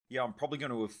Yeah, I'm probably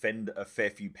going to offend a fair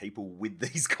few people with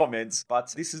these comments,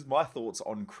 but this is my thoughts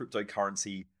on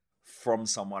cryptocurrency from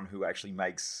someone who actually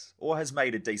makes or has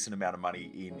made a decent amount of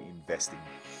money in investing.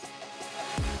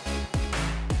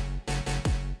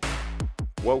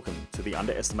 Welcome to The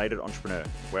Underestimated Entrepreneur,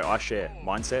 where I share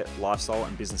mindset, lifestyle,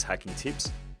 and business hacking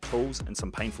tips, tools, and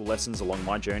some painful lessons along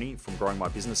my journey from growing my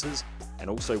businesses and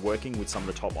also working with some of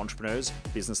the top entrepreneurs,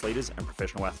 business leaders, and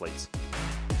professional athletes.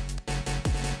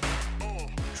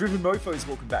 Driven Mofos,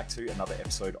 welcome back to another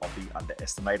episode of The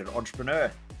Underestimated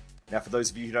Entrepreneur. Now, for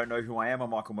those of you who don't know who I am, I'm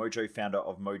Michael Mojo, founder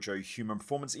of Mojo Human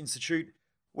Performance Institute.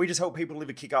 We just help people live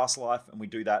a kick-ass life, and we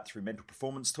do that through mental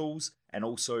performance tools and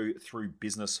also through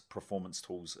business performance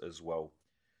tools as well.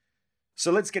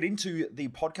 So let's get into the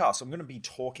podcast. I'm going to be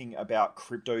talking about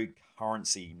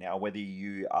cryptocurrency. Now, whether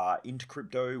you are into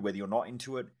crypto, whether you're not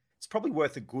into it, it's probably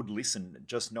worth a good listen,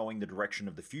 just knowing the direction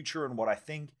of the future and what I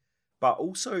think, but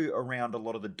also around a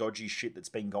lot of the dodgy shit that's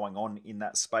been going on in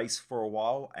that space for a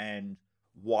while and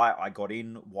why I got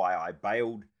in, why I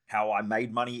bailed, how I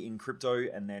made money in crypto,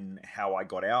 and then how I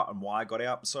got out and why I got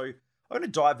out. So I'm going to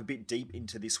dive a bit deep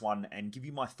into this one and give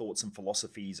you my thoughts and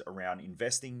philosophies around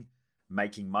investing,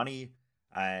 making money,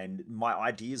 and my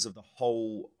ideas of the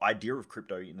whole idea of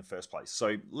crypto in the first place.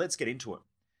 So let's get into it.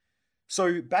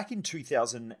 So back in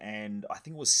 2000 and I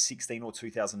think it was 16 or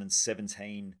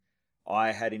 2017,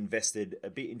 I had invested a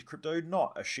bit into crypto,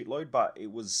 not a shitload, but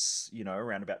it was,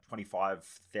 around about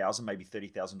 $25,000, maybe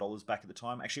 $30,000 back at the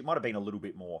time. Actually, it might have been a little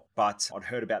bit more, but I'd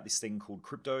heard about this thing called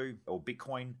crypto or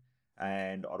Bitcoin,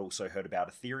 and I'd also heard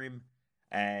about Ethereum.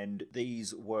 And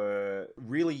these were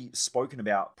really spoken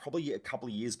about probably a couple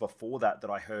of years before that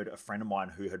I heard a friend of mine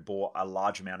who had bought a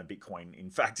large amount of Bitcoin.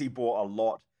 In fact, he bought a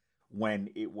lot when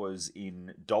it was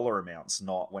in dollar amounts,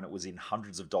 not when it was in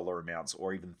hundreds of dollar amounts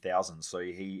or even thousands. So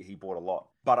he bought a lot.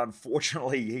 But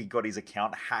unfortunately, he got his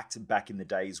account hacked back in the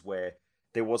days where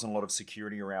there wasn't a lot of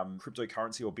security around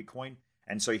cryptocurrency or Bitcoin.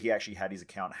 And so he actually had his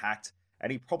account hacked.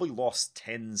 And he probably lost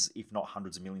tens, if not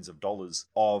hundreds of millions of dollars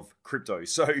of crypto.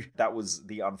 So that was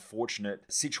the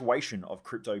unfortunate situation of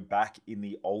crypto back in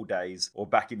the old days, or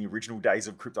back in the original days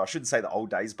of crypto. I shouldn't say the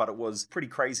old days, but it was pretty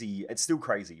crazy. It's still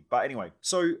crazy. But anyway,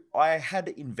 so I had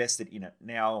invested in it.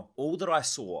 Now, all that I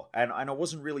saw, and I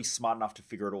wasn't really smart enough to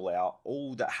figure it all out,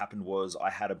 all that happened was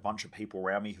I had a bunch of people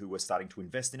around me who were starting to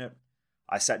invest in it.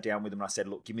 I sat down with them and I said,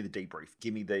 look, give me the debrief.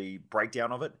 Give me the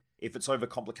breakdown of it. If it's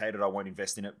overcomplicated, I won't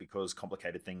invest in it because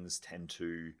complicated things tend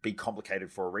to be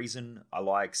complicated for a reason. I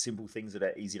like simple things that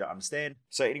are easy to understand.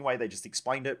 So anyway, they just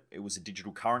explained it. It was a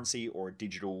digital currency or a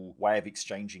digital way of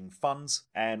exchanging funds.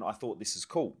 And I thought this is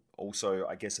cool. Also,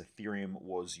 I guess Ethereum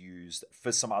was used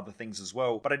for some other things as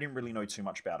well, but I didn't really know too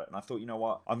much about it. And I thought, you know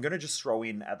what? I'm going to just throw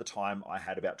in, at the time, I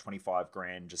had about 25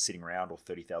 grand just sitting around, or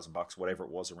 30,000 bucks, whatever it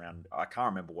was around. I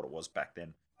can't remember what it was back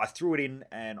then. I threw it in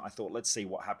and I thought, let's see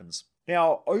what happens.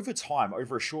 Now, over time,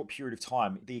 over a short period of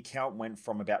time, the account went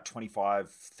from about $25,000,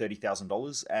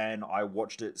 $30,000, and I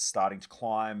watched it starting to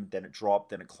climb, then it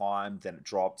dropped, then it climbed, then it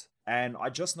dropped. And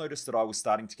I just noticed that I was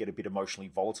starting to get a bit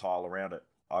emotionally volatile around it.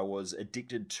 I was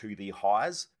addicted to the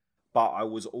highs, but I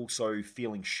was also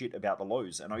feeling shit about the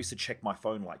lows. And I used to check my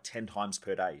phone like 10 times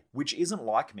per day, which isn't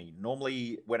like me.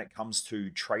 Normally, when it comes to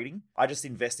trading, I just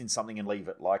invest in something and leave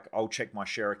it. Like, I'll check my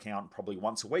share account probably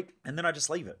once a week, and then I just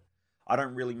leave it. I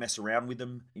don't really mess around with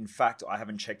them. In fact, I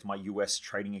haven't checked my US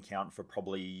trading account for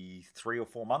probably 3 or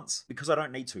 4 months because I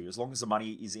don't need to. As long as the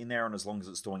money is in there and as long as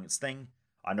it's doing its thing,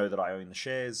 I know that I own the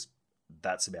shares.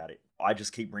 That's about it. I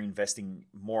just keep reinvesting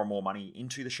more and more money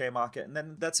into the share market, and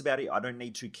then that's about it. I don't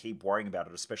need to keep worrying about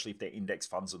it, especially if they're index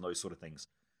funds and those sort of things,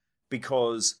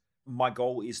 because my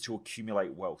goal is to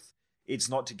accumulate wealth. It's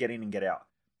not to get in and get out.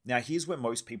 Now, here's where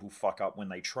most people fuck up when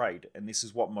they trade, and this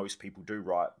is what most people do,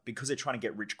 right? Because they're trying to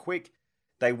get rich quick,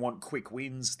 they want quick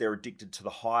wins, they're addicted to the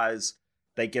highs,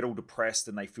 they get all depressed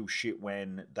and they feel shit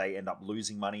when they end up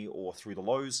losing money or through the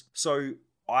lows. So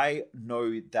I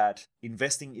know that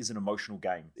investing is an emotional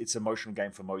game. It's an emotional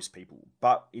game for most people,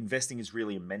 but investing is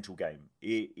really a mental game.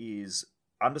 It is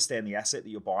understand the asset that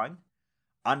you're buying,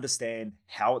 understand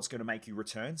how it's going to make you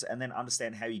returns, and then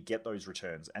understand how you get those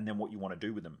returns and then what you want to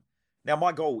do with them. Now,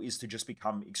 my goal is to just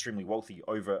become extremely wealthy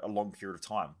over a long period of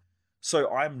time. So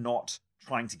I'm not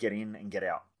trying to get in and get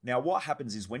out. Now, what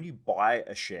happens is when you buy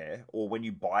a share or when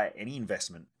you buy any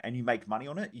investment and you make money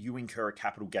on it, you incur a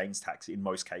capital gains tax in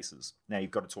most cases. Now,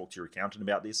 you've got to talk to your accountant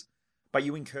about this, but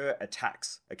you incur a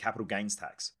tax, a capital gains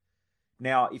tax.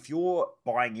 Now, if you're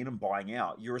buying in and buying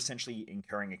out, you're essentially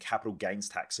incurring a capital gains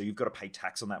tax. So you've got to pay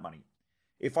tax on that money.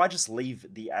 If I just leave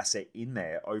the asset in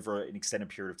there over an extended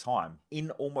period of time,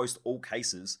 in almost all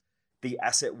cases, the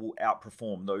asset will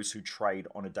outperform those who trade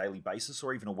on a daily basis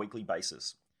or even a weekly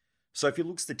basis. So if you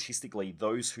look statistically,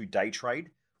 those who day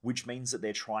trade, which means that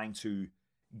they're trying to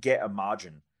get a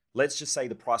margin. Let's just say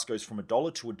the price goes from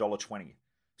 $1 to $1.20.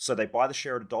 So they buy the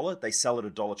share at $1, they sell at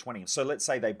 $1.20. So let's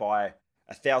say they buy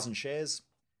 1,000 shares.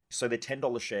 So they're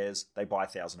 $10 shares, they buy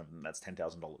 1,000 of them. That's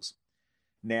 $10,000.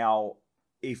 Now,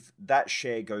 if that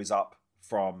share goes up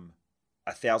from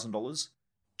 $1,000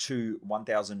 to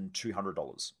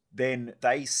 $1,200, then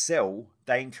they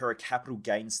incur a capital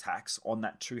gains tax on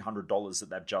that $200 that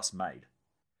they've just made.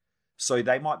 So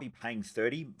they might be paying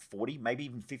 30, 40, maybe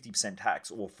even 50% tax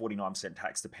or 49%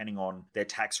 tax, depending on their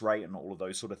tax rate and all of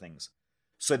those sort of things.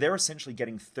 So they're essentially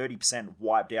getting 30%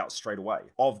 wiped out straight away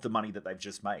of the money that they've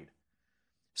just made.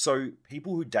 So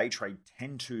people who day trade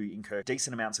tend to incur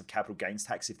decent amounts of capital gains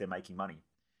tax if they're making money.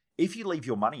 If you leave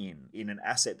your money in an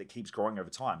asset that keeps growing over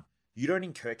time, you don't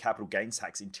incur capital gains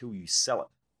tax until you sell it.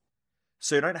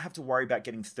 So you don't have to worry about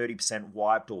getting 30%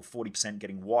 wiped or 40%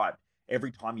 getting wiped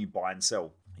every time you buy and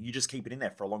sell. You just keep it in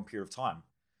there for a long period of time.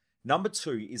 Number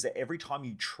two is that every time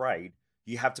you trade,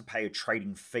 you have to pay a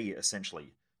trading fee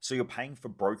essentially. So you're paying for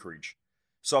brokerage.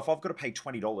 So if I've got to pay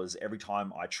 $20 every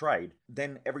time I trade,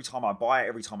 then every time I buy,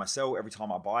 every time I sell, every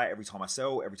time I buy, every time I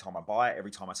sell, every time I buy,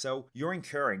 every time I sell, you're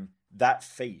incurring that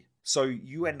fee. So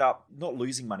you end up not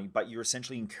losing money, but you're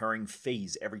essentially incurring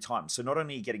fees every time. So not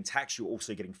only are you getting taxed, you're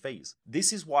also getting fees.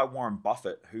 This is why Warren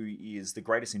Buffett, who is the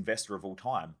greatest investor of all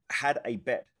time, had a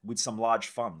bet with some large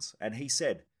funds. And he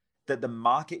said that the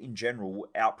market in general will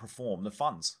outperform the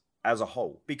funds as a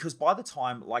whole. Because by the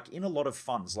time, like in a lot of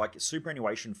funds, like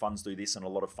superannuation funds do this and a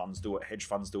lot of funds do it, hedge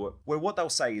funds do it, where what they'll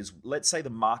say is, let's say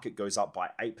the market goes up by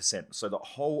 8%. So the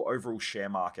whole overall share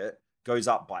market goes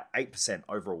up by 8%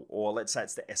 overall, or let's say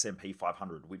it's the S&P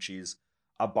 500, which is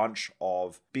a bunch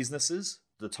of businesses,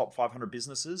 the top 500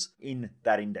 businesses in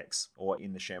that index or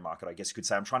in the share market, I guess you could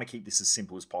say. I'm trying to keep this as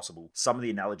simple as possible. Some of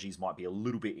the analogies might be a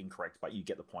little bit incorrect, but you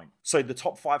get the point. So the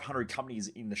top 500 companies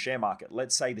in the share market,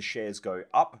 let's say the shares go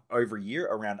up over a year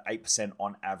around 8%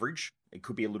 on average. It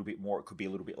could be a little bit more, it could be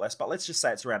a little bit less, but let's just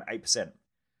say it's around 8%.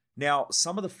 Now,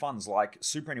 some of the funds like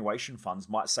superannuation funds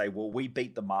might say, well, we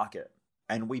beat the market.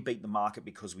 And we beat the market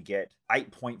because we get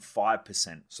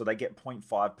 8.5%. So they get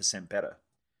 0.5% better.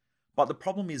 But the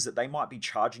problem is that they might be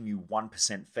charging you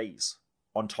 1% fees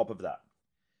on top of that.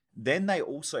 Then they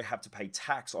also have to pay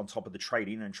tax on top of the trade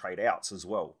in and trade outs as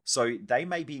well. So they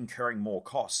may be incurring more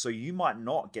costs. So you might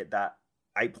not get that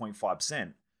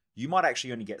 8.5%. You might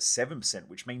actually only get 7%,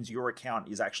 which means your account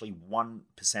is actually 1%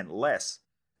 less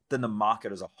than the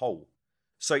market as a whole.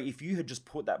 So if you had just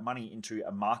put that money into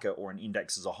a market or an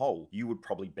index as a whole, you would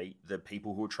probably beat the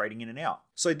people who are trading in and out.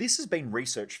 So this has been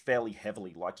researched fairly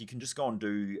heavily. Like you can just go and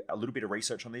do a little bit of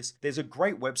research on this. There's a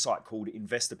great website called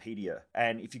Investopedia.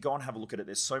 And if you go and have a look at it,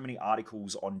 there's so many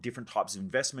articles on different types of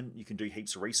investment. You can do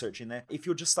heaps of research in there. If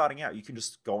you're just starting out, you can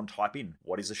just go and type in,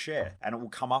 what is a share? And it will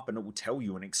come up and it will tell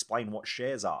you and explain what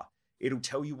shares are. It'll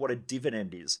tell you what a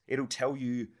dividend is. It'll tell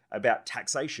you about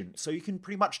taxation. So you can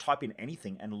pretty much type in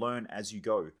anything and learn as you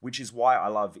go, which is why I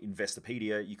love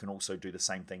Investopedia. You can also do the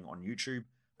same thing on YouTube,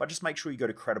 but just make sure you go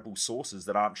to credible sources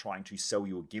that aren't trying to sell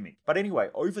you a gimmick. But anyway,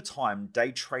 over time,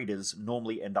 day traders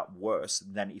normally end up worse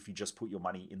than if you just put your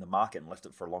money in the market and left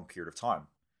it for a long period of time.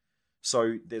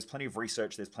 So there's plenty of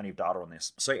research, there's plenty of data on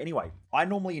this. So anyway, I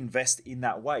normally invest in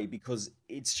that way because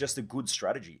it's just a good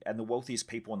strategy. And the wealthiest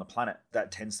people on the planet,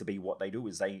 that tends to be what they do,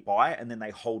 is they buy and then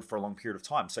they hold for a long period of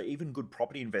time. So even good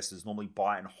property investors normally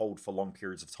buy and hold for long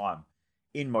periods of time.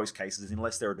 In most cases,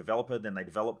 unless they're a developer, then they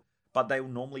develop. But they will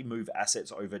normally move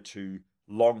assets over to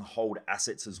long hold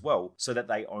assets as well, so that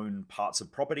they own parts of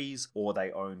properties or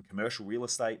they own commercial real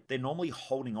estate. They're normally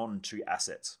holding on to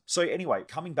assets. So anyway,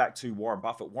 coming back to Warren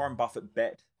Buffett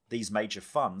bet these major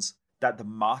funds that the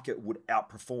market would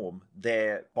outperform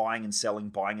their buying and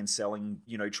selling,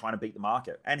 trying to beat the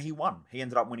market. And he won. He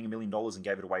ended up winning $1 million and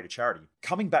gave it away to charity.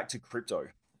 Coming back to crypto.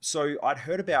 So I'd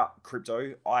heard about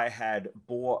crypto. I had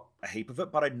bought a heap of it,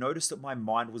 but I noticed that my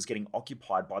mind was getting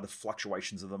occupied by the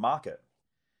fluctuations of the market.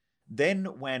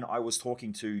 Then when I was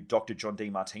talking to Dr. John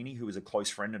Demartini, who is a close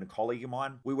friend and a colleague of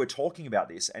mine, we were talking about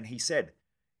this and he said,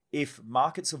 if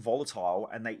markets are volatile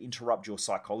and they interrupt your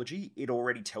psychology, it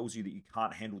already tells you that you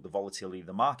can't handle the volatility of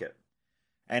the market.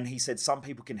 And he said some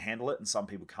people can handle it and some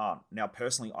people can't. Now,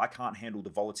 personally, I can't handle the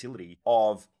volatility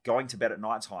of going to bed at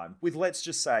nighttime with, let's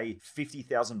just say,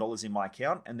 $50,000 in my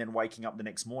account and then waking up the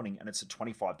next morning and it's at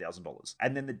 $25,000.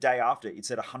 And then the day after,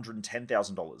 it's at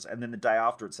 $110,000. And then the day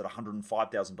after, it's at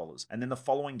 $105,000. And then the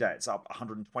following day, it's up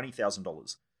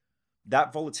 $120,000.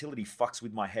 That volatility fucks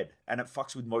with my head, and it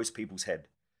fucks with most people's head.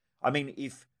 I mean,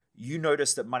 if you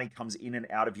notice that money comes in and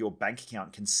out of your bank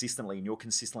account consistently, and you're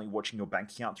consistently watching your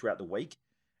bank account throughout the week,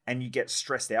 and you get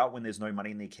stressed out when there's no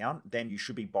money in the account, then you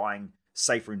should be buying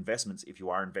safer investments if you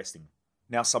are investing.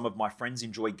 Now, some of my friends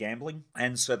enjoy gambling,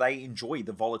 and so they enjoy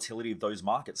the volatility of those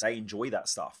markets. They enjoy that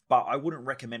stuff. But I wouldn't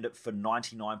recommend it for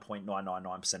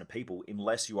 99.999% of people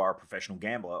unless you are a professional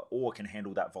gambler or can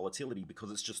handle that volatility,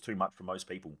 because it's just too much for most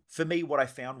people. For me, what I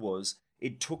found was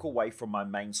it took away from my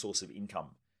main source of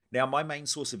income. Now, my main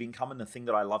source of income and the thing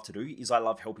that I love to do is I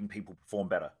love helping people perform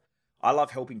better. I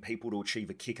love helping people to achieve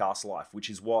a kick-ass life, which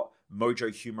is what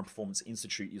Mojo Human Performance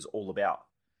Institute is all about.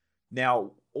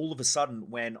 Now, all of a sudden,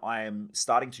 when I am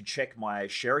starting to check my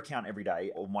share account every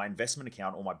day, or my investment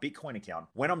account, or my Bitcoin account,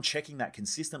 when I'm checking that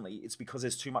consistently, it's because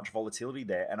there's too much volatility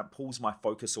there and it pulls my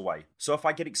focus away. So if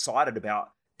I get excited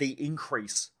about the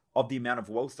increase of the amount of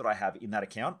wealth that I have in that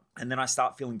account, and then I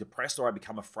start feeling depressed or I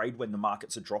become afraid when the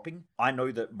markets are dropping, I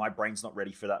know that my brain's not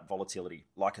ready for that volatility.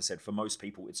 Like I said, for most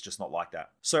people, it's just not like that.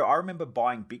 So I remember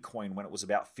buying Bitcoin when it was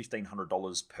about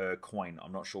 $1,500 per coin.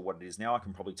 I'm not sure what it is now. I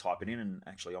can probably type it in, and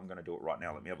actually I'm going to do it right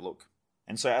now. Let me have a look.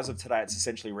 And so as of today, it's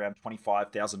essentially around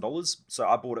 $25,000. So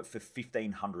I bought it for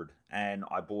 $1,500, and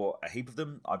I bought a heap of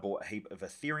them. I bought a heap of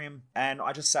Ethereum, and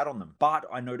I just sat on them. But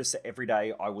I noticed that every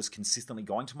day I was consistently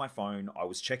going to my phone. I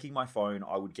was checking my phone.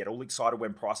 I would get all excited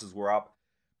when prices were up.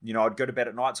 You know, I'd go to bed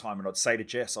at nighttime and I'd say to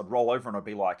Jess, I'd roll over and I'd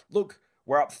be like, look,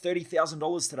 we're up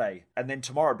 $30,000 today. And then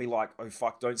tomorrow I'd be like, oh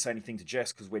fuck, don't say anything to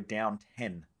Jess because we're down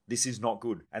 10. This is not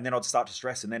good. And then I'd start to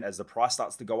stress. And then as the price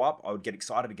starts to go up, I would get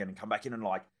excited again and come back in and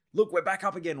like, look, we're back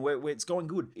up again. It's going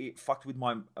good. It fucked with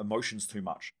my emotions too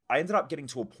much. I ended up getting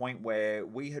to a point where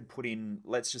we had put in,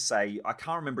 let's just say, I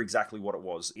can't remember exactly what it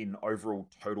was in overall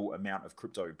total amount of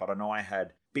crypto, but I know I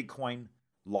had Bitcoin,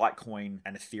 Litecoin,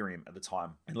 and Ethereum at the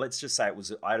time. And let's just say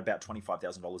I had about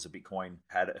 $25,000 of Bitcoin,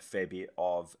 had a fair bit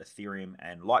of Ethereum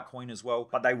and Litecoin as well,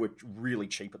 but they were really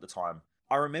cheap at the time.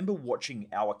 I remember watching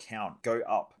our account go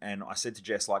up, and I said to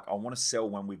Jess, like, I want to sell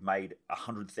when we've made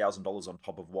 $100,000 on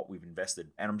top of what we've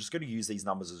invested. And I'm just going to use these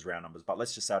numbers as round numbers, but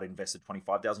let's just say I'd invested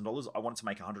 $25,000. I wanted to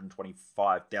make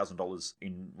 $125,000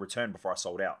 in return before I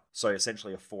sold out. So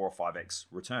essentially a 4 or 5x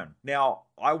return. Now,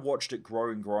 I watched it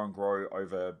grow and grow and grow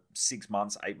over 6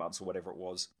 months, 8 months, or whatever it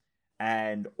was.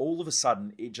 And all of a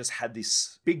sudden, it just had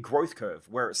this big growth curve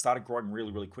where it started growing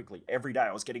really, really quickly. Every day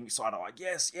I was getting excited, like,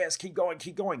 yes, keep going,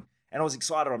 keep going. And I was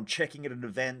excited. I'm checking it at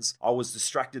events. I was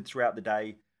distracted throughout the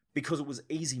day because it was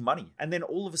easy money. And then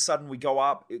all of a sudden we go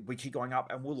up, we keep going up,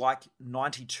 and we're like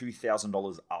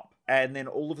 $92,000 up. And then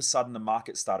all of a sudden the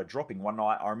market started dropping. One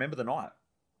night, I remember the night,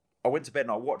 I went to bed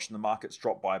and I watched, and the markets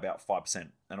dropped by about 5%.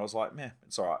 And I was like, meh,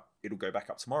 it's all right. It'll go back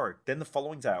up tomorrow. Then the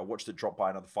following day, I watched it drop by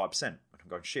another 5%. I'm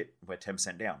going, shit, we're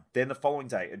 10% down. Then the following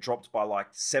day, it dropped by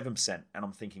like 7%. And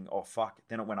I'm thinking, oh, fuck.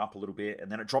 Then it went up a little bit, and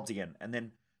then it dropped again. And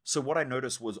then so what I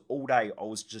noticed was all day I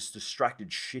was just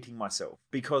distracted shitting myself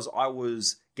because I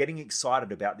was getting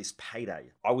excited about this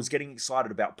payday. I was getting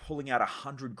excited about pulling out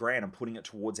 $100,000 and putting it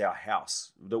towards our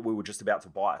house that we were just about to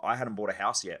buy. I hadn't bought a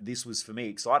house yet. This was for me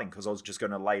exciting because I was just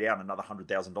going to lay down another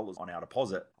 $100,000 on our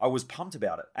deposit. I was pumped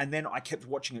about it. And then I kept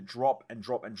watching it drop and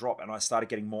drop and drop. And I started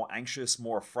getting more anxious,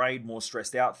 more afraid, more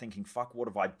stressed out, thinking, fuck, what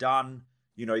have I done?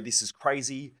 You know, this is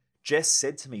crazy. Jess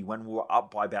said to me when we were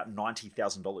up by about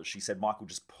 $90,000, she said, Michael,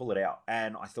 just pull it out.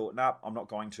 And I thought, nah, I'm not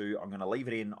going to. I'm going to leave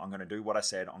it in. I'm going to do what I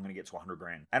said. I'm going to get to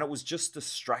 $100,000. And it was just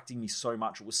distracting me so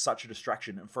much. It was such a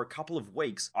distraction. And for a couple of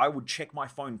weeks, I would check my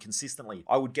phone consistently.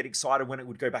 I would get excited when it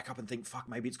would go back up and think, fuck,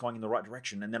 maybe it's going in the right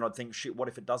direction. And then I'd think, shit, what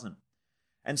if it doesn't?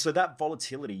 And so that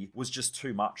volatility was just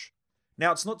too much.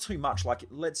 Now, it's not too much. Like,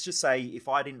 let's just say if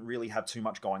I didn't really have too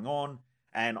much going on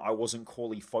and I wasn't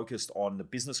corely focused on the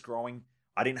business growing,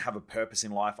 I didn't have a purpose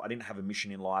in life. I didn't have a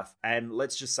mission in life. And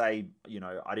let's just say, you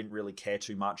know, I didn't really care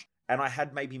too much. And I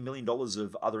had maybe $1 million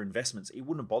of other investments. It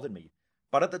wouldn't have bothered me.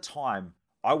 But at the time,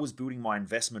 I was building my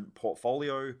investment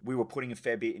portfolio. We were putting a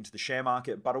fair bit into the share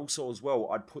market, but also as well,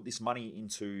 I'd put this money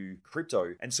into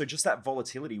crypto. And so just that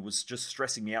volatility was just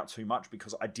stressing me out too much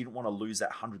because I didn't want to lose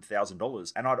that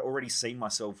 $100,000. And I'd already seen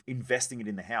myself investing it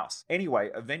in the house. Anyway,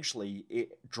 eventually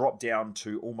it dropped down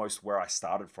to almost where I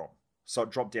started from. So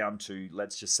it dropped down to,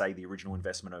 let's just say, the original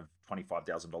investment of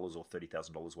 $25,000 or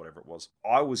 $30,000, whatever it was.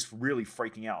 I was really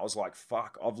freaking out. I was like,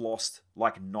 fuck, I've lost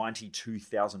like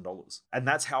 $92,000. And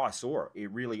that's how I saw it.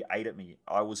 It really ate at me.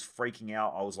 I was freaking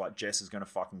out. I was like, Jess is going to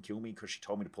fucking kill me because she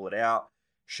told me to pull it out.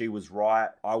 She was right.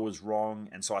 I was wrong.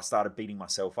 And so I started beating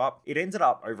myself up. It ended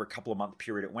up over a couple of month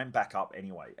period. It went back up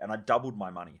anyway. And I doubled my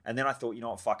money. And then I thought, you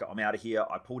know what, fuck it. I'm out of here.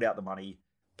 I pulled out the money,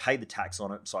 paid the tax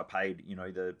on it. So I paid, you know,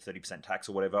 the 30% tax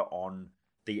or whatever on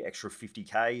the extra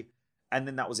 50K. And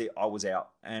then that was it. I was out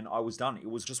and I was done. It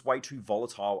was just way too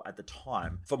volatile at the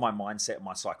time for my mindset and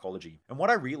my psychology. And what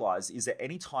I realized is that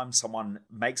anytime someone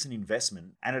makes an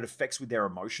investment and it affects with their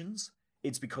emotions,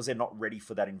 it's because they're not ready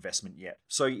for that investment yet.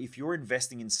 So if you're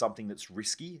investing in something that's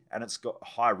risky and it's got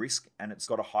high risk and it's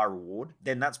got a high reward,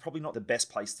 then that's probably not the best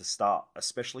place to start,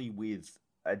 especially with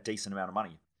a decent amount of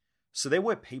money. So there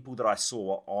were people that I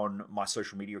saw on my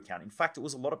social media account. In fact, it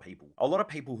was a lot of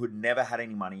people who'd never had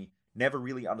any money, never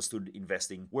really understood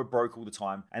investing, were broke all the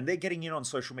time, and they're getting in on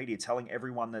social media telling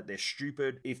everyone that they're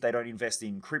stupid if they don't invest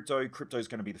in crypto. Crypto is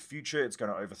going to be the future. It's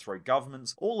going to overthrow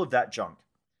governments, all of that junk.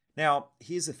 Now,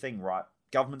 here's the thing, right?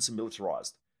 Governments are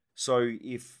militarized. So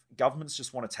if governments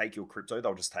just want to take your crypto,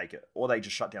 they'll just take it, or they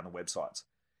just shut down the websites.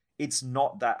 It's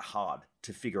not that hard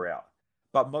to figure out.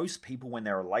 But most people, when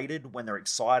they're elated, when they're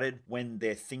excited, when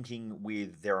they're thinking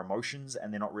with their emotions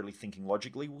and they're not really thinking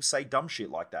logically, will say dumb shit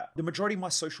like that. The majority of my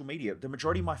social media, the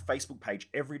majority of my Facebook page,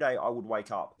 every day I would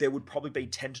wake up, there would probably be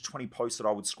 10 to 20 posts that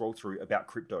I would scroll through about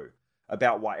crypto,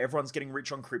 about why everyone's getting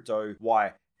rich on crypto,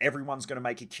 why everyone's going to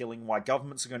make a killing, why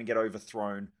governments are going to get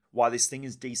overthrown, why this thing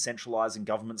is decentralized and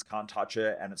governments can't touch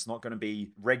it and it's not going to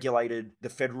be regulated. The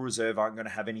Federal Reserve aren't going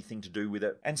to have anything to do with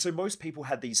it. And so most people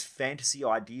had these fantasy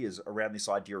ideas around this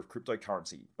idea of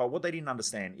cryptocurrency. But what they didn't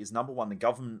understand is, number one, the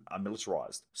government are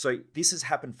militarized. So this has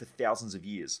happened for thousands of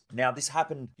years. Now, this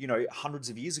happened, hundreds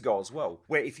of years ago as well,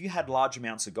 where if you had large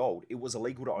amounts of gold, it was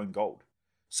illegal to own gold.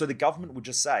 So the government would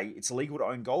just say, it's illegal to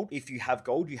own gold. If you have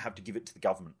gold, you have to give it to the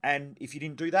government. And if you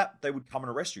didn't do that, they would come and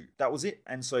arrest you. That was it.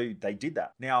 And so they did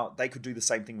that. Now, they could do the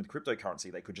same thing with cryptocurrency.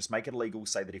 They could just make it illegal,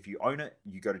 say that if you own it,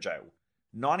 you go to jail.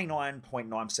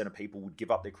 99.9% of people would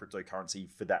give up their cryptocurrency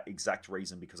for that exact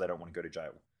reason, because they don't want to go to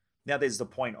jail. Now, there's the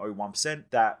 0.01%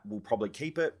 that will probably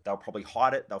keep it. They'll probably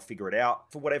hide it. They'll figure it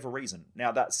out for whatever reason.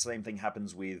 Now, that same thing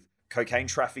happens with cocaine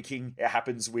trafficking. It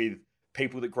happens with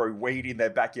people that grow weed in their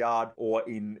backyard or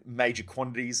in major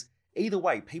quantities. Either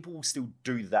way, people will still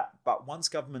do that. But once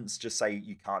governments just say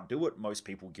you can't do it, most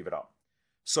people give it up.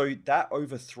 So that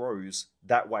overthrows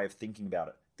that way of thinking about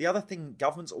it. The other thing,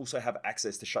 governments also have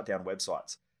access to shut down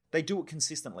websites. They do it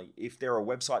consistently. If there are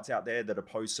websites out there that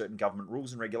oppose certain government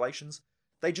rules and regulations,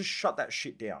 they just shut that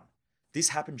shit down. This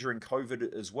happened during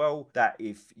COVID as well, that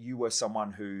if you were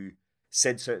someone who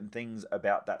said certain things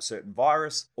about that certain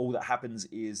virus, all that happens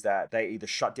is that they either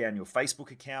shut down your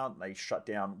Facebook account, they shut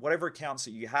down whatever accounts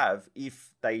that you have if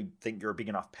they think you're a big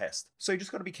enough pest. So you just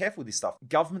got to be careful with this stuff.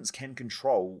 Governments can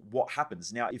control what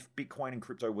happens. Now, if Bitcoin and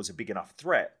crypto was a big enough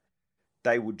threat,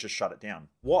 they would just shut it down.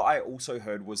 What I also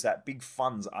heard was that big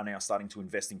funds are now starting to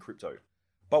invest in crypto.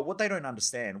 But what they don't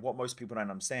understand, what most people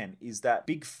don't understand, is that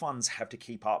big funds have to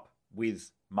keep up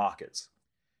with markets.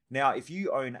 Now, if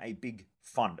you own a big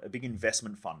fund, a big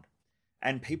investment fund,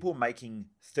 and people are making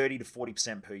 30 to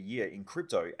 40% per year in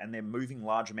crypto, and they're moving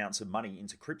large amounts of money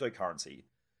into cryptocurrency,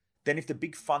 then if the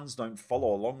big funds don't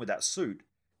follow along with that suit,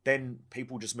 then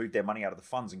people just move their money out of the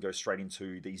funds and go straight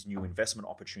into these new investment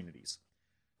opportunities.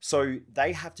 So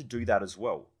they have to do that as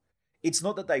well. It's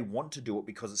not that they want to do it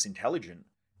because it's intelligent.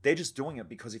 They're just doing it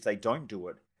because if they don't do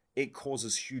it, it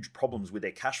causes huge problems with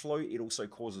their cash flow. It also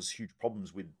causes huge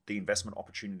problems with the investment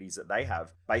opportunities that they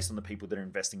have based on the people that are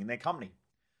investing in their company.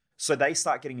 So they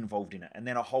start getting involved in it. And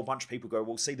then a whole bunch of people go,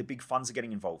 well, see, the big funds are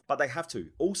getting involved. But they have to.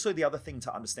 Also, the other thing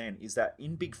to understand is that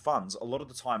in big funds, a lot of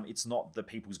the time, it's not the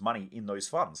people's money in those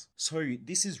funds. So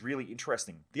this is really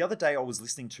interesting. The other day, I was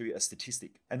listening to a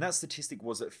statistic. And that statistic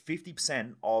was that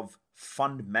 50% of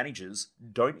fund managers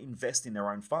don't invest in their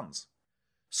own funds.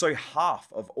 So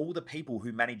half of all the people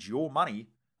who manage your money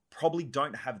probably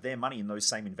don't have their money in those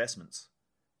same investments.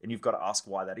 And you've got to ask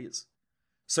why that is.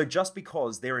 So just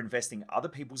because they're investing other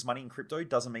people's money in crypto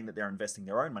doesn't mean that they're investing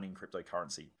their own money in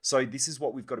cryptocurrency. So this is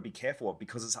what we've got to be careful of,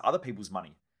 because it's other people's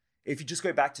money. If you just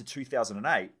go back to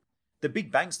 2008, the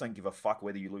big banks don't give a fuck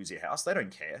whether you lose your house. They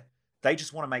don't care. They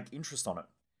just want to make interest on it.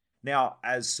 Now,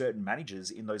 as certain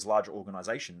managers in those larger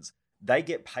organizations, they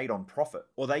get paid on profit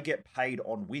or they get paid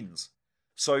on wins.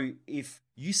 So if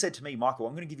you said to me, Michael,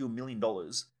 I'm going to give you $1 million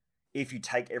if you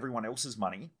take everyone else's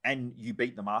money and you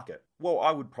beat the market, well,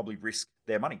 I would probably risk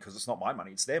their money because it's not my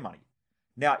money, it's their money.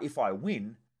 Now, if I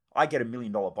win, I get $1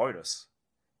 million bonus.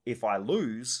 If I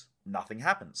lose, nothing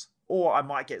happens. Or I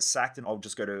might get sacked and I'll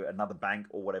just go to another bank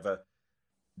or whatever.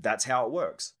 That's how it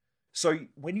works. So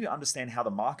when you understand how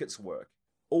the markets work,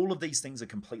 all of these things are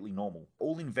completely normal.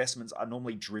 All investments are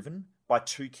normally driven by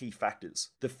two key factors.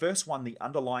 The first one, the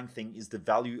underlying thing, is the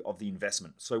value of the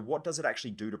investment. So what does it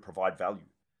actually do to provide value?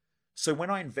 So when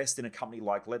I invest in a company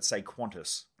like, let's say,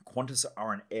 Qantas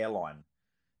are an airline.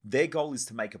 Their goal is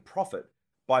to make a profit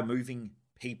by moving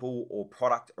people or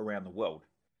product around the world.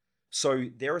 So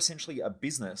they're essentially a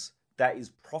business that is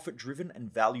profit driven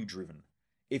and value driven.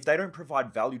 If they don't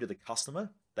provide value to the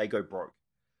customer, they go broke.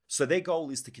 So their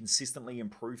goal is to consistently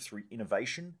improve through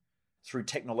innovation, through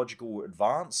technological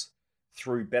advance,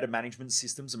 through better management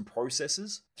systems and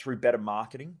processes, through better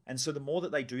marketing. And so the more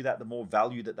that they do that, the more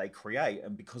value that they create.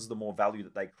 And because of the more value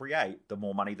that they create, the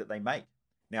more money that they make.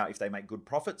 Now, if they make good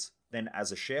profits, then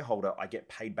as a shareholder, I get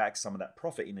paid back some of that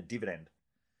profit in a dividend.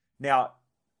 Now,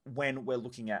 when we're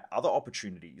looking at other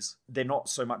opportunities, they're not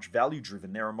so much value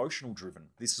driven, they're emotional driven.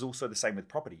 This is also the same with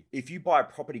property. If you buy a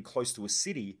property close to a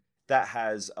city that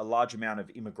has a large amount of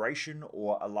immigration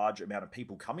or a large amount of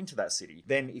people coming to that city,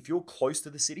 then if you're close to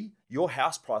the city, your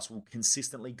house price will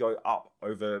consistently go up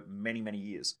over many, many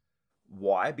years.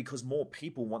 Why? Because more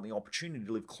people want the opportunity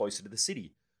to live closer to the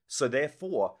city. So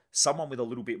therefore, someone with a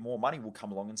little bit more money will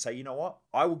come along and say, you know what?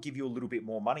 I will give you a little bit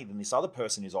more money than this other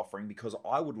person is offering because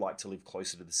I would like to live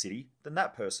closer to the city than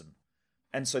that person.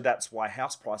 And so that's why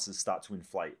house prices start to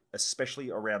inflate, especially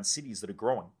around cities that are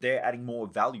growing. They're adding more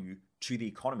value to the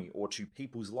economy or to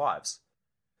people's lives.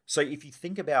 So if you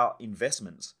think about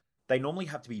investments, they normally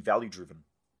have to be value driven.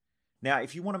 Now,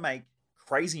 if you want to make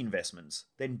crazy investments,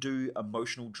 then do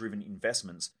emotional driven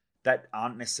investments that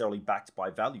aren't necessarily backed by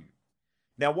value.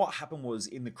 Now, what happened was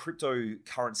in the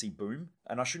cryptocurrency boom,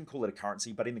 and I shouldn't call it a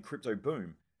currency, but in the crypto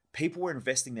boom, people were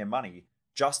investing their money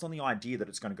just on the idea that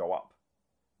it's going to go up.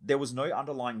 There was no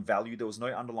underlying value, there was no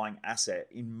underlying asset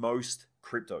in most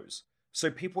cryptos.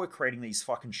 So people were creating these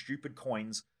fucking stupid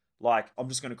coins, like I'm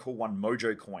just going to call one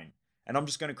Mojo coin, and I'm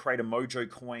just going to create a Mojo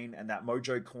coin, and that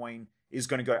Mojo coin is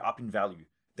going to go up in value.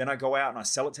 Then I go out and I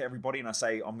sell it to everybody and I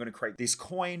say, I'm going to create this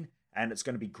coin, and it's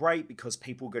going to be great because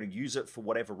people are going to use it for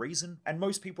whatever reason. And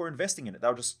most people are investing in it. They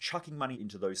were just chucking money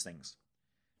into those things.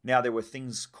 Now, there were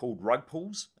things called rug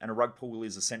pulls. And a rug pull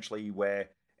is essentially where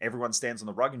everyone stands on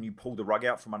the rug and you pull the rug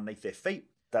out from underneath their feet.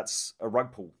 That's a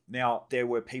rug pull. Now, there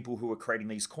were people who were creating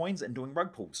these coins and doing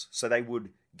rug pulls. So they would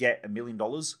get $1 million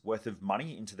worth of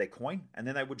money into their coin. And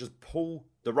then they would just pull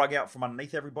the rug out from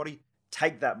underneath everybody,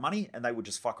 take that money, and they would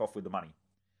just fuck off with the money.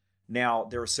 Now,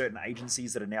 there are certain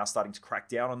agencies that are now starting to crack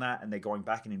down on that, and they're going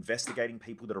back and investigating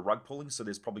people that are rug pulling. So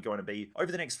there's probably going to be,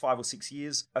 over the next 5 or 6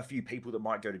 years, a few people that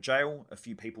might go to jail, a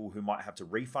few people who might have to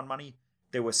refund money.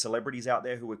 There were celebrities out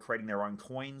there who were creating their own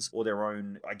coins or their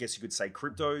own, I guess you could say,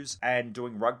 cryptos and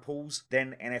doing rug pulls.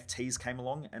 Then NFTs came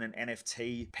along, and an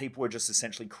NFT, people were just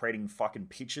essentially creating fucking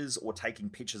pictures or taking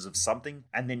pictures of something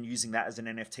and then using that as an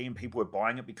NFT, and people were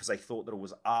buying it because they thought that it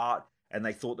was art. And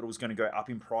they thought that it was going to go up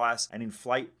in price and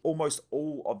inflate. Almost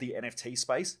all of the NFT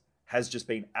space has just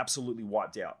been absolutely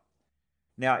wiped out.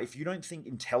 Now, if you don't think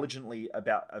intelligently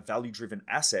about a value-driven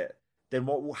asset, then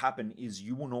what will happen is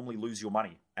you will normally lose your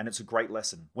money. And it's a great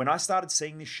lesson. When I started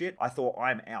seeing this shit, I thought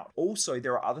I'm out. Also,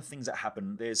 there are other things that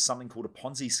happen. There's something called a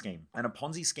Ponzi scheme. And a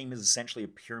Ponzi scheme is essentially a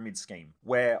pyramid scheme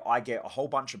where I get a whole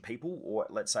bunch of people, or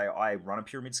let's say I run a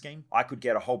pyramid scheme. I could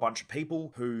get a whole bunch of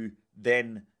people who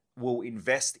then will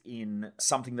invest in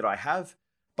something that I have,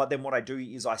 but then what I do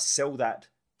is I sell that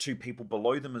to people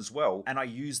below them as well, and I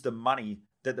use the money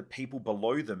that the people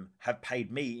below them have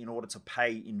paid me in order to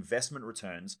pay investment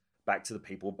returns back to the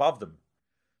people above them.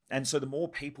 And so the more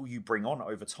people you bring on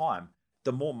over time,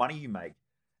 the more money you make.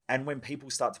 And when people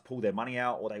start to pull their money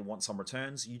out or they want some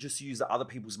returns, you just use the other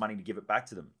people's money to give it back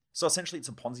to them. So essentially it's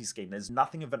a Ponzi scheme. There's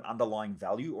nothing of an underlying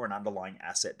value or an underlying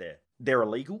asset there. They're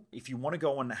illegal. If you want to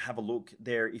go and have a look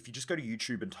there, if you just go to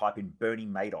YouTube and type in Bernie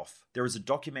Madoff, there is a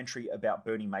documentary about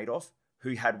Bernie Madoff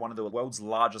who had one of the world's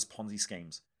largest Ponzi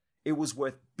schemes. It was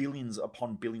worth billions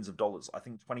upon billions of dollars, I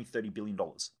think $20-30 billion.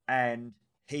 And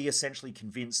he essentially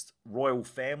convinced royal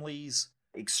families,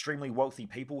 extremely wealthy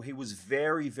people. He was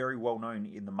very, very well known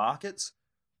in the markets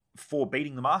for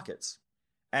beating the markets.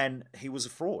 And he was a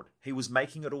fraud. He was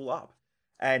making it all up.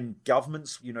 And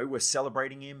governments, were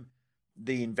celebrating him.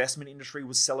 The investment industry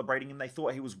was celebrating him. They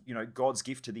thought he was, God's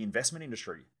gift to the investment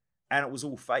industry. And it was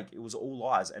all fake. It was all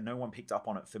lies. And no one picked up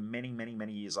on it for many, many,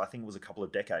 many years. I think it was a couple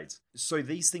of decades. So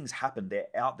these things happen. They're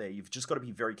out there. You've just got to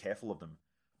be very careful of them.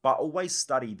 But always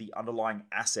study the underlying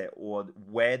asset or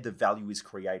where the value is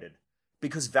created.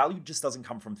 Because value just doesn't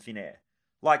come from thin air.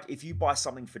 Like if you buy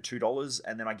something for $2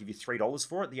 and then I give you $3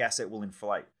 for it, the asset will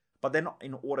inflate. But then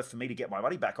in order for me to get my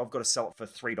money back, I've got to sell it for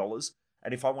 $3.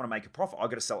 And if I want to make a profit, I've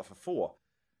got to sell it for $4.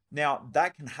 Now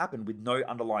that can happen with no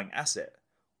underlying asset.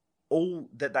 All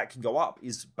that can go up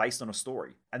is based on a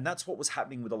story. And that's what was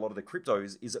happening with a lot of the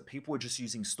cryptos, is that people were just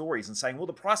using stories and saying, well,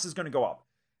 the price is going to go up.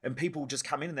 And people just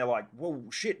come in and they're like, well,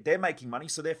 shit, they're making money.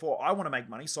 So therefore I want to make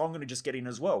money. So I'm going to just get in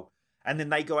as well. And then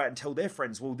they go out and tell their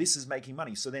friends, well, this is making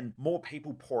money. So then more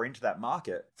people pour into that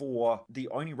market for the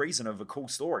only reason of a cool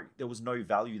story. There was no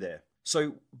value there.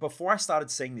 So before I started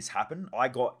seeing this happen, I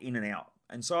got in and out.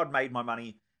 And so I'd made my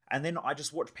money. And then I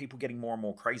just watched people getting more and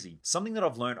more crazy. Something that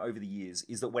I've learned over the years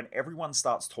is that when everyone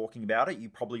starts talking about it, you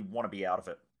probably want to be out of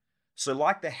it. So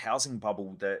like the housing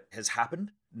bubble that has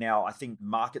happened, now I think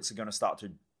markets are going to start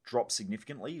to drop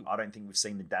significantly. I don't think we've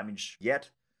seen the damage yet.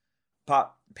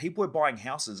 But people were buying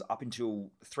houses up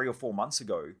until 3 or 4 months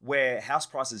ago where house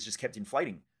prices just kept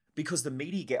inflating because the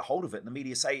media get hold of it and the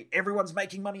media say everyone's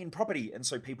making money in property. And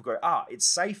so people go, it's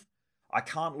safe. I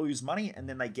can't lose money. And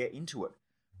then they get into it.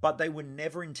 But they were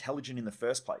never intelligent in the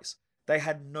first place. They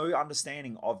had no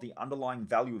understanding of the underlying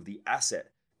value of the asset.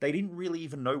 They didn't really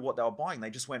even know what they were buying. They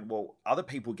just went, well, other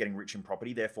people are getting rich in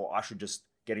property, therefore I should just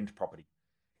get into property.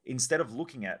 Instead of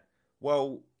looking at,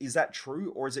 well, is that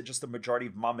true? Or is it just the majority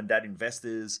of mum and dad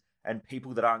investors and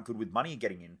people that aren't good with money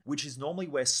getting in? Which is normally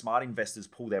where smart investors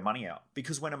pull their money out.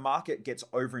 Because when a market gets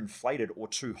overinflated or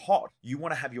too hot, you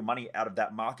want to have your money out of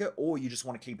that market, or you just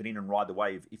want to keep it in and ride the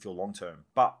wave if you're long term.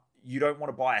 But you don't want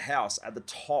to buy a house at the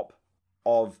top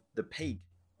of the peak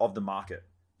of the market.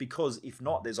 Because if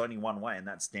not, there's only one way, and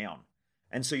that's down.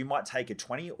 And so you might take a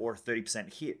 20 or a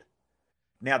 30% hit.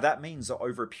 Now that means that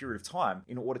over a period of time,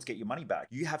 in order to get your money back,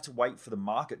 you have to wait for the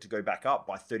market to go back up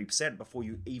by 30% before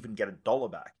you even get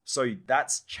 $1 back. So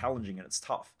that's challenging and it's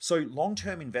tough. So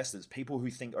long-term investors, people who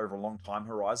think over a long time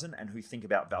horizon and who think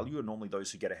about value, are normally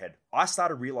those who get ahead. I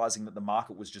started realizing that the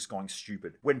market was just going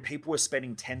stupid. When people were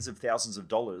spending tens of thousands of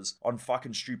dollars on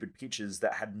fucking stupid pitches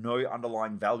that had no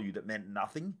underlying value, that meant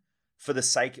nothing, for the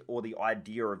sake or the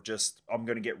idea of just, I'm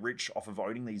going to get rich off of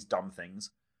owning these dumb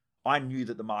things, I knew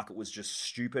that the market was just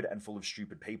stupid and full of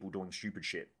stupid people doing stupid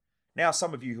shit. Now,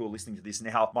 some of you who are listening to this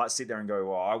now might sit there and go,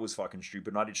 well, I was fucking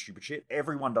stupid and I did stupid shit.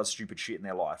 Everyone does stupid shit in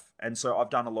their life. And so I've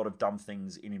done a lot of dumb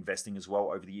things in investing as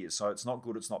well over the years. So it's not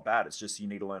good, it's not bad. It's just you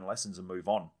need to learn lessons and move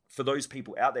on. For those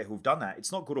people out there who've done that,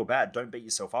 it's not good or bad. Don't beat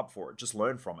yourself up for it. Just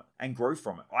learn from it and grow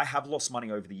from it. I have lost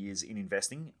money over the years in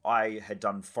investing. I had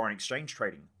done foreign exchange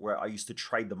trading where I used to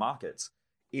trade the markets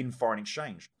in foreign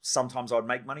exchange. Sometimes I'd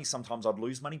make money, sometimes I'd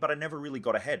lose money, but I never really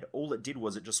got ahead. All it did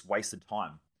was it just wasted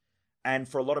time. And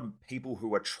for a lot of people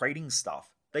who are trading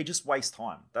stuff, they just waste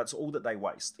time. That's all that they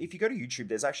waste. If you go to YouTube,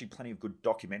 there's actually plenty of good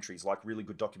documentaries, like really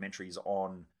good documentaries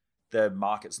on the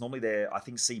markets. Normally I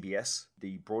think CBS,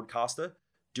 the broadcaster,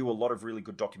 do a lot of really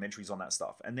good documentaries on that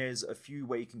stuff. And there's a few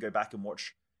where you can go back and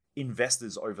watch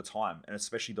investors over time, and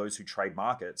especially those who trade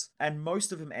markets, and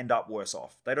most of them end up worse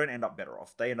off. They don't end up better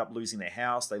off. They end up losing their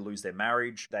house, they lose their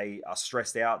marriage, they are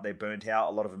stressed out, they're burnt out.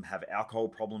 A lot of them have alcohol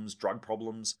problems, drug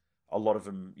problems. A lot of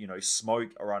them,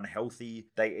 smoke, are unhealthy,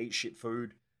 they eat shit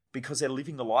food because they're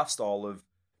living the lifestyle of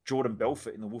Jordan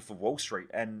Belfort in The Wolf of Wall Street,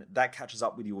 and that catches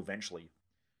up with you eventually.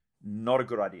 Not a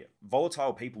good idea.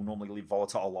 Volatile people normally live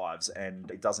volatile lives, and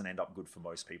it doesn't end up good for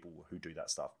most people who do that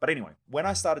stuff. But anyway, when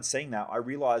I started seeing that, I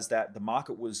realized that the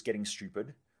market was getting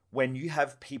stupid. When you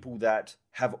have people that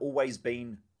have always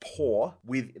been poor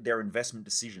with their investment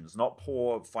decisions, not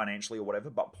poor financially or whatever,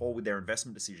 but poor with their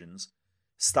investment decisions,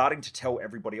 starting to tell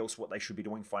everybody else what they should be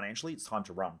doing financially, it's time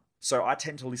to run. So I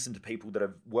tend to listen to people that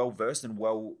are well-versed and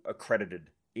well-accredited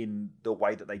in the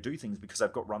way that they do things because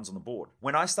they've got runs on the board.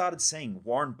 When I started seeing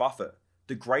Warren Buffett,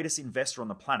 the greatest investor on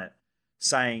the planet,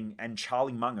 saying, and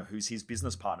Charlie Munger, who's his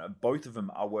business partner, both of them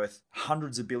are worth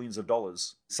hundreds of billions of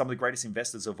dollars, some of the greatest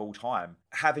investors of all time,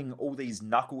 having all these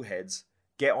knuckleheads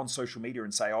get on social media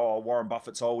and say, oh, Warren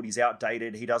Buffett's old, he's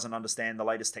outdated, he doesn't understand the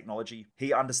latest technology.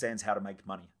 He understands how to make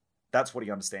money. That's what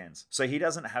he understands. So he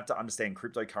doesn't have to understand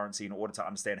cryptocurrency in order to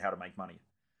understand how to make money.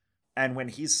 And when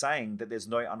he's saying that there's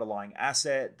no underlying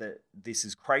asset, that this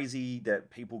is crazy, that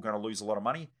people are going to lose a lot of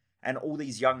money, and all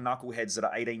these young knuckleheads that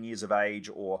are 18 years of age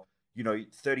or,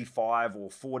 35 or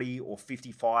 40 or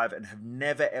 55 and have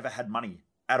never ever had money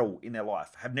at all in their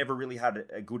life, have never really had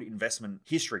a good investment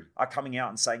history, are coming out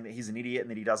and saying that he's an idiot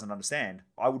and that he doesn't understand.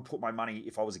 I would put my money,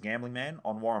 if I was a gambling man,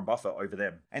 on Warren Buffett over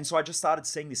them. And so I just started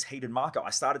seeing this heated market. I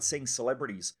started seeing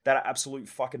celebrities that are absolute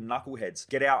fucking knuckleheads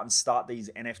get out and start these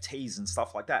NFTs and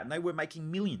stuff like that. And they were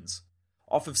making millions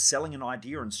off of selling an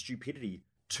idea and stupidity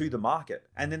to the market.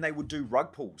 And then they would do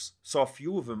rug pulls. So a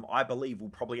few of them, I believe, will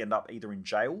probably end up either in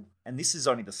jail. And this is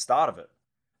only the start of it.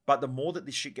 But the more that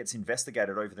this shit gets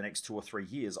investigated over the next 2 or 3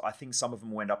 years, I think some of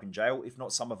them will end up in jail. If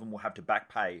not, some of them will have to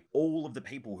back pay all of the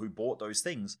people who bought those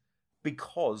things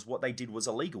because what they did was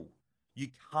illegal. You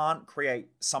can't create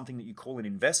something that you call an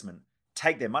investment,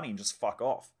 take their money and just fuck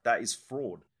off. That is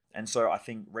fraud. And so I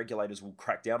think regulators will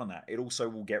crack down on that. It also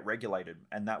will get regulated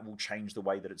and that will change the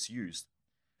way that it's used.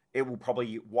 it will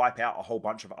probably wipe out a whole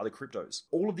bunch of other cryptos.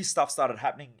 All of this stuff started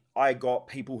happening. I got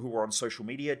people who were on social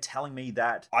media telling me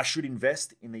that I should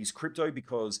invest in these crypto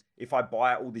because if I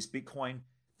buy all this Bitcoin,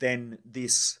 then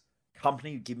this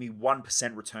company would give me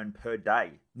 1% return per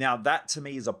day. Now, that to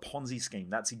me is a Ponzi scheme.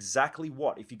 That's exactly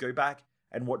what, if you go back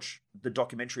and watch the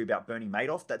documentary about Bernie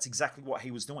Madoff, that's exactly what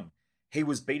he was doing. He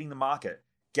was beating the market,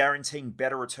 guaranteeing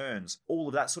better returns, all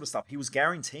of that sort of stuff. He was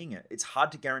guaranteeing it. It's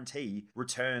hard to guarantee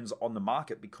returns on the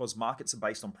market because markets are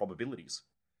based on probabilities.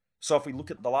 So if we look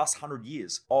at the last 100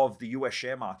 years of the US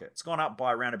share market, it's gone up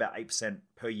by around about 8%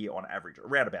 per year on average,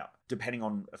 around about, depending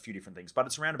on a few different things, but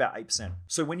it's around about 8%.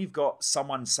 So when you've got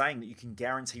someone saying that you can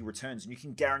guarantee returns and you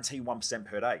can guarantee 1%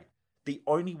 per day, the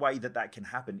only way that that can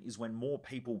happen is when more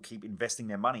people keep investing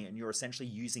their money and you're essentially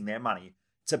using their money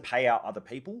to pay out other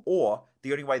people, or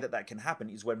the only way that that can happen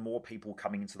is when more people are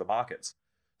coming into the markets.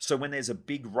 So when there's a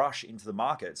big rush into the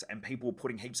markets and people are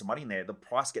putting heaps of money in there, the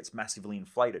price gets massively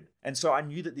inflated. And so I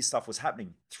knew that this stuff was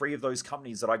happening. 3 of those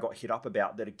companies that I got hit up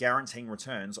about that are guaranteeing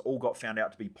returns all got found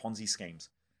out to be Ponzi schemes.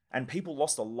 And people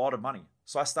lost a lot of money.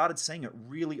 So I started seeing it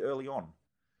really early on.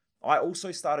 I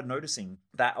also started noticing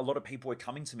that a lot of people were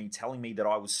coming to me telling me that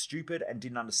I was stupid and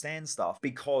didn't understand stuff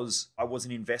because I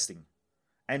wasn't investing.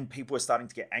 And people were starting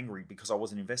to get angry because I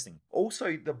wasn't investing.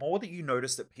 Also, the more that you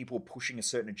notice that people are pushing a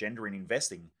certain agenda in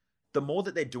investing, the more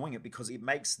that they're doing it because it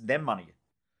makes them money.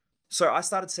 So I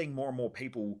started seeing more and more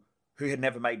people who had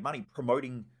never made money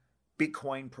promoting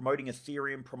Bitcoin, promoting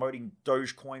Ethereum, promoting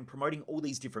Dogecoin, promoting all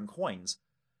these different coins.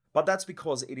 But that's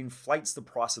because it inflates the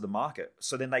price of the market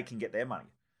so then they can get their money.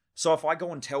 So if I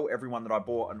go and tell everyone that I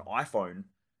bought an iPhone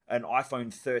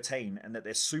 13, and that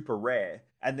they're super rare,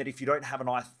 and that if you don't have an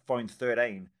iPhone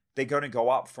 13, they're going to go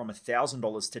up from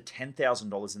 $1,000 to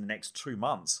 $10,000 in the next 2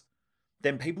 months,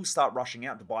 then people start rushing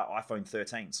out to buy iPhone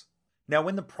 13s. Now,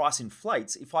 when the price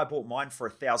inflates, if I bought mine for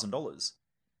 $1,000,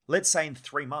 let's say in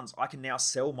 3 months, I can now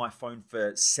sell my phone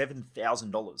for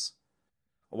 $7,000.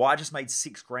 Well, I just made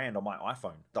 $6,000 on my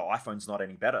iPhone. The iPhone's not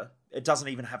any better. It doesn't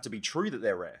even have to be true that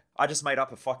they're rare. I just made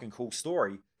up a fucking cool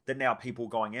story that now people are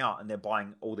going out and they're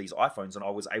buying all these iPhones, and I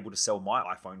was able to sell my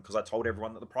iPhone because I told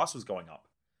everyone that the price was going up.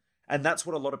 And that's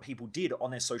what a lot of people did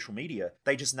on their social media.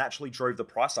 They just naturally drove the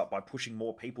price up by pushing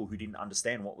more people who didn't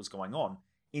understand what was going on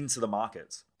into the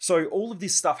markets. So all of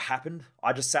this stuff happened.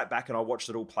 I just sat back and I watched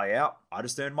it all play out. I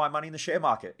just earned my money in the share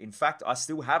market. In fact, I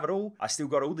still have it all. I still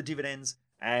got all the dividends,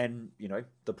 and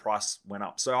the price went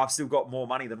up. So I've still got more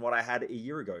money than what I had a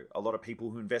year ago. A lot of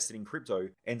people who invested in crypto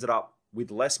ended up with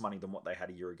less money than what they had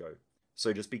a year ago.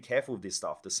 So just be careful of this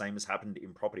stuff. The same has happened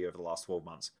in property over the last 12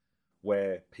 months,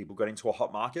 where people got into a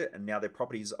hot market and now their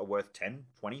properties are worth 10,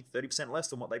 20, 30% less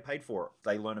than what they paid for it.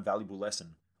 They learn a valuable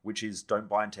lesson, which is don't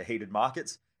buy into heated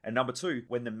markets. And number 2,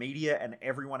 when the media and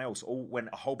everyone else, or when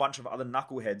a whole bunch of other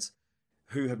knuckleheads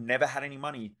who have never had any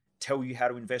money tell you how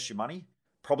to invest your money,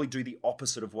 probably do the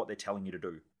opposite of what they're telling you to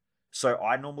do. So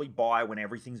I normally buy when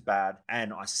everything's bad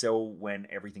and I sell when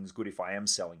everything's good if I am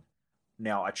selling.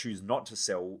 Now, I choose not to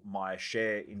sell my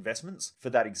share investments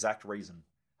for that exact reason.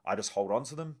 I just hold on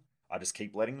to them. I just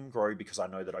keep letting them grow because I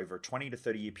know that over a 20 to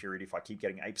 30 year period, if I keep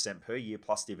getting 8% per year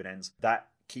plus dividends, that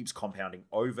keeps compounding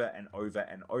over and over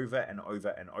and over and over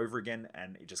and over again,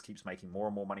 and it just keeps making more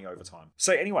and more money over time.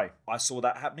 So anyway, I saw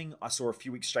that happening. I saw a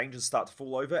few exchanges start to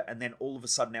fall over, and then all of a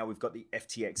sudden now we've got the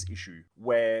FTX issue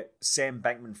where Sam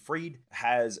Bankman-Fried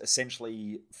has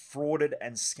essentially frauded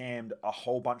and scammed a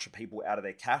whole bunch of people out of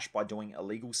their cash by doing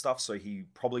illegal stuff. So he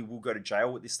probably will go to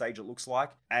jail at this stage, it looks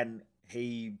like, and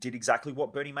he did exactly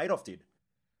what Bernie Madoff did.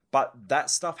 But that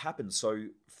stuff happens. So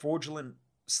fraudulent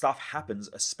stuff happens,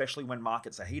 especially when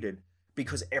markets are heated,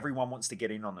 because everyone wants to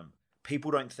get in on them.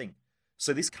 People don't think.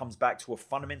 So this comes back to a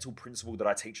fundamental principle that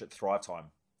I teach at Thrive Time.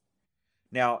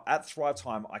 Now, at Thrive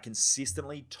Time, I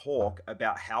consistently talk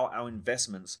about how our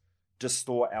investments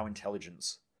distort our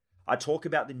intelligence. I talk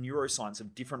about the neuroscience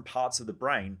of different parts of the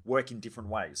brain work in different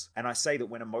ways. And I say that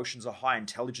when emotions are high,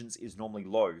 intelligence is normally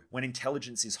low. When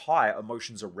intelligence is high,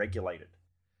 emotions are regulated.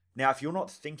 Now, if you're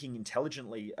not thinking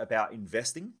intelligently about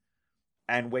investing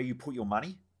and where you put your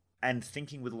money and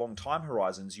thinking with long time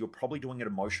horizons, you're probably doing it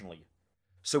emotionally.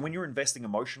 So when you're investing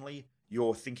emotionally,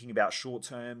 you're thinking about short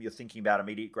term, you're thinking about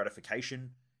immediate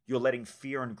gratification, you're letting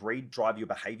fear and greed drive your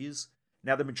behaviors.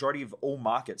 Now, the majority of all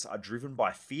markets are driven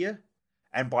by fear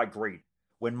and by greed.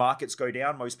 When markets go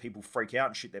down, most people freak out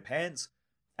and shit their pants.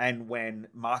 And when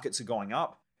markets are going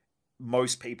up,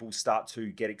 most people start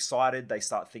to get excited. They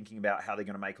start thinking about how they're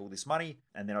going to make all this money.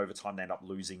 And then over time, they end up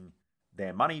losing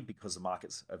their money because the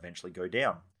markets eventually go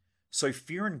down. So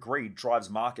fear and greed drives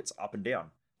markets up and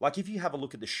down. Like if you have a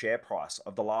look at the share price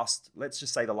of let's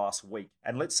just say the last week,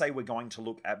 and let's say we're going to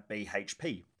look at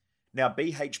BHP. Now,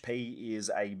 BHP is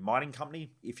a mining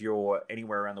company. If you're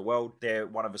anywhere around the world, they're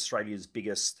one of Australia's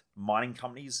biggest mining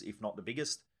companies, if not the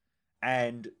biggest.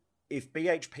 And if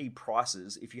BHP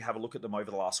prices, if you have a look at them over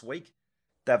the last week,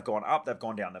 they've gone up, they've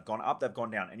gone down, they've gone up, they've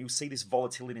gone down, and you'll see this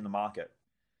volatility in the market.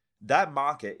 That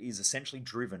market is essentially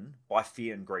driven by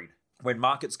fear and greed. When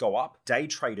markets go up, day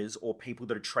traders or people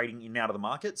that are trading in and out of the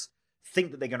markets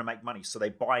think that they're going to make money. So they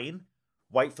buy in,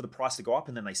 wait for the price to go up,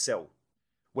 and then they sell.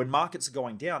 When markets are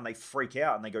going down, they freak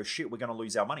out and they go, shit, we're going to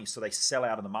lose our money. So they sell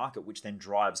out of the market, which then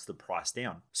drives the price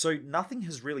down. So nothing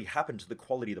has really happened to the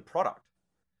quality of the product.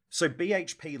 So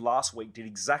BHP last week did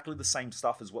exactly the same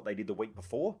stuff as what they did the week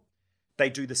before. They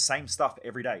do the same stuff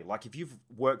every day. Like if you've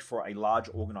worked for a large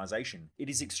organization, it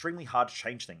is extremely hard to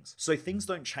change things. So things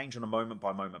don't change on a moment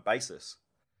by moment basis.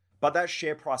 But that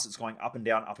share price is going up and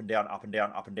down, up and down, up and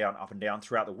down, up and down, up and down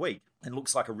throughout the week and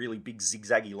looks like a really big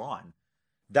zigzaggy line.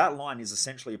 That line is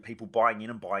essentially people buying in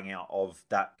and buying out of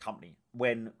that company.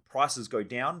 When prices go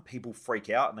down, people freak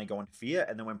out and they go into fear.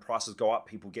 And then when prices go up,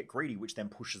 people get greedy, which then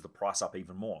pushes the price up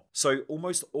even more. So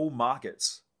almost all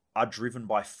markets are driven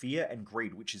by fear and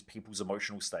greed, which is people's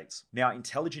emotional states. Now,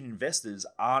 intelligent investors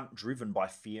aren't driven by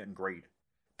fear and greed.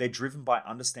 They're driven by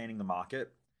understanding the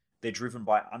market. They're driven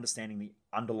by understanding the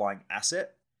underlying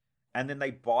asset. And then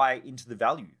they buy into the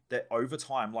value that over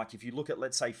time, like if you look at,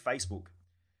 let's say, Facebook,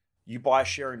 you buy a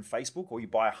share in Facebook or you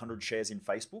buy 100 shares in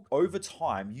Facebook, over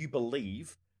time, you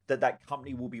believe that that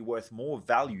company will be worth more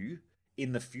value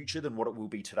in the future than what it will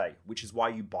be today, which is why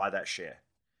you buy that share.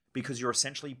 Because you're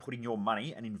essentially putting your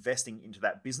money and investing into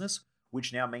that business,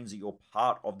 which now means that you're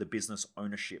part of the business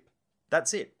ownership.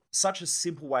 That's it. Such a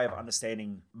simple way of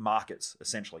understanding markets,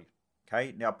 essentially.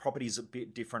 Okay. Now, property is a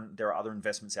bit different. There are other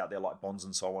investments out there like bonds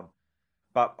and so on.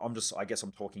 But I guess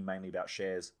I'm talking mainly about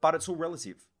shares. But it's all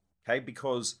relative. Okay,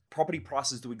 because property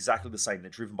prices do exactly the same. They're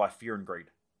driven by fear and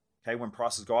greed. Okay, when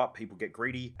prices go up, people get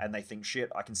greedy and they think,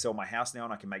 shit, I can sell my house now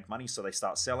and I can make money. So they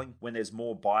start selling. When there's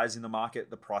more buyers in the market,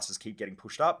 the prices keep getting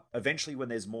pushed up. Eventually, when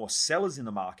there's more sellers in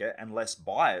the market and less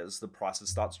buyers, the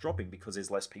prices starts dropping because there's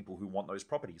less people who want those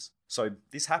properties. So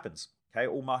this happens. Okay,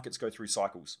 all markets go through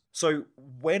cycles. So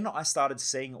when I started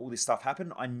seeing all this stuff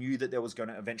happen, I knew that there was going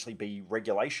to eventually be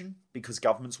regulation because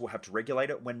governments will have to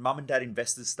regulate it. When mum and dad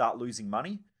investors start losing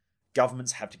money,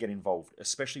 governments have to get involved,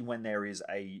 especially when there is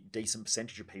a decent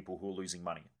percentage of people who are losing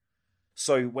money.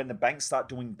 So when the banks start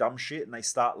doing dumb shit and they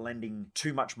start lending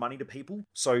too much money to people,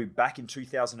 so back in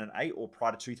 2008 or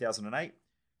prior to 2008,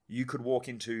 you could walk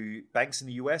into banks in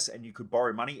the US and you could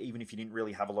borrow money even if you didn't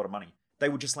really have a lot of money. They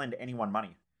would just lend anyone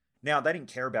money. Now, they didn't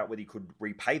care about whether you could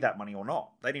repay that money or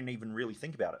not. They didn't even really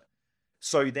think about it.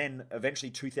 So then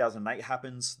eventually 2008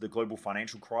 happens, the global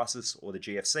financial crisis or the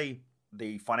GFC,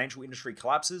 the financial industry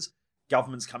collapses.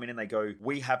 Governments come in and they go,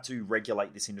 we have to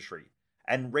regulate this industry.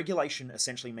 And regulation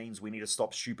essentially means we need to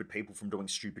stop stupid people from doing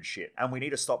stupid shit. And we need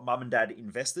to stop mum and dad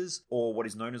investors, or what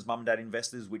is known as mum and dad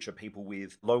investors, which are people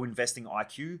with low investing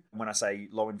IQ. When I say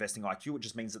low investing IQ, it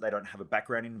just means that they don't have a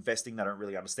background in investing. They don't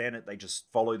really understand it. They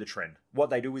just follow the trend.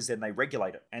 What they do is then they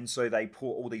regulate it. And so they put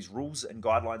all these rules and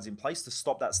guidelines in place to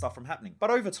stop that stuff from happening. But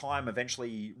over time,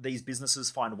 eventually, these businesses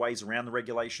find ways around the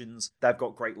regulations. They've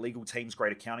got great legal teams,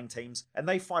 great accounting teams, and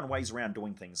they find ways around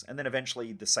doing things. And then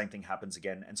eventually the same thing happens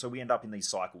again. And so we end up in these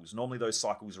cycles. Normally those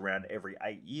cycles around every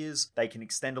 8 years. They can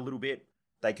extend a little bit.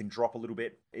 They can drop a little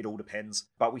bit. It all depends.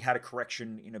 But we had a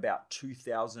correction in about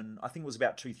 2000. I think it was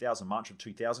about 2000, March of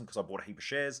 2000, because I bought a heap of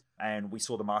shares and we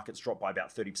saw the markets drop by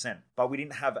about 30%. But we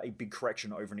didn't have a big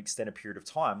correction over an extended period of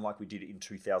time like we did in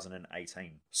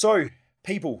 2018. So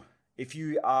people, if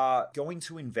you are going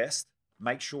to invest,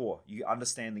 make sure you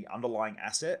understand the underlying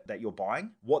asset that you're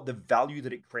buying, what the value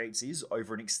that it creates is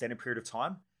over an extended period of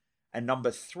time. And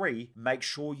number 3, make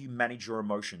sure you manage your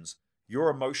emotions. Your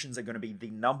emotions are going to be the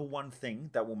number one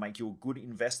thing that will make you a good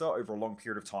investor over a long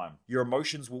period of time. Your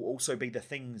emotions will also be the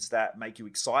things that make you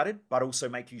excited, but also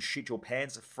make you shit your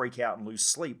pants, freak out, and lose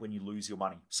sleep when you lose your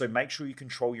money. So make sure you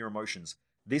control your emotions.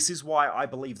 This is why I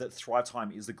believe that Thrive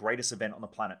Time is the greatest event on the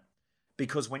planet.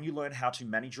 Because when you learn how to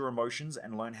manage your emotions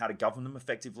and learn how to govern them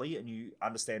effectively, and you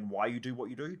understand why you do what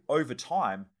you do, over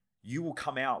time, you will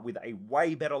come out with a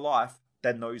way better life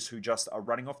than those who just are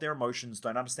running off their emotions,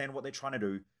 don't understand what they're trying to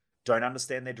do, don't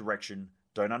understand their direction,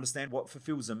 don't understand what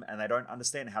fulfills them, and they don't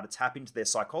understand how to tap into their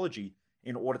psychology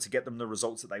in order to get them the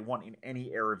results that they want in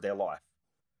any area of their life.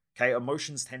 Okay,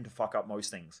 emotions tend to fuck up most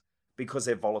things because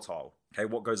they're volatile. Okay,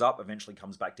 what goes up eventually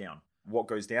comes back down. What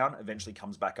goes down eventually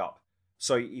comes back up.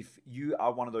 So if you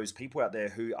are one of those people out there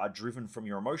who are driven from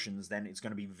your emotions, then it's going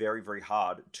to be very, very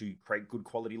hard to create good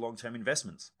quality long-term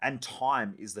investments. And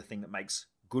time is the thing that makes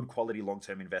good quality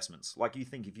long-term investments. Like, you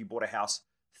think if you bought a house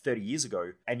 30 years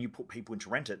ago and you put people in to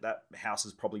rent it, that house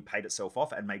has probably paid itself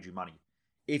off and made you money.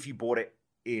 If you bought it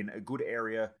in a good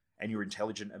area and you're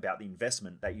intelligent about the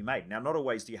investment that you made. Now, not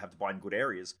always do you have to buy in good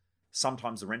areas.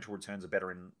 Sometimes the rental returns are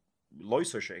better in low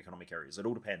socioeconomic areas. It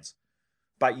all depends.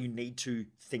 But you need to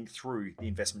think through the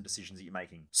investment decisions that you're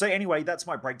making. So anyway, that's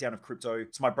my breakdown of crypto.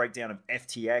 It's my breakdown of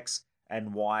FTX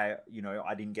and why,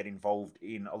 I didn't get involved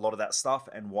in a lot of that stuff,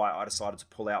 and why I decided to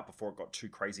pull out before it got too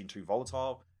crazy and too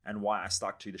volatile, and why I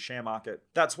stuck to the share market.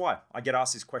 That's why. I get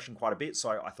asked this question quite a bit,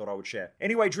 so I thought I would share.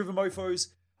 Anyway, Driven Mofos,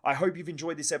 I hope you've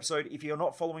enjoyed this episode. If you're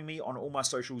not following me on all my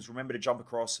socials, remember to jump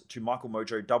across to Michael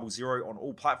Mojo 00 on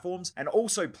all platforms. And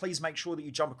also, please make sure that you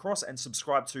jump across and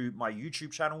subscribe to my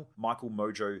YouTube channel, Michael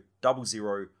Mojo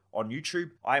 00 on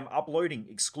YouTube. I am uploading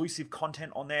exclusive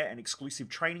content on there and exclusive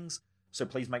trainings. So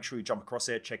please make sure you jump across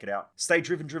there, check it out. Stay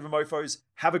driven, Driven Mofos.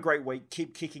 Have a great week.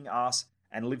 Keep kicking ass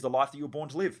and live the life that you were born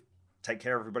to live. Take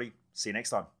care, everybody. See you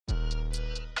next time.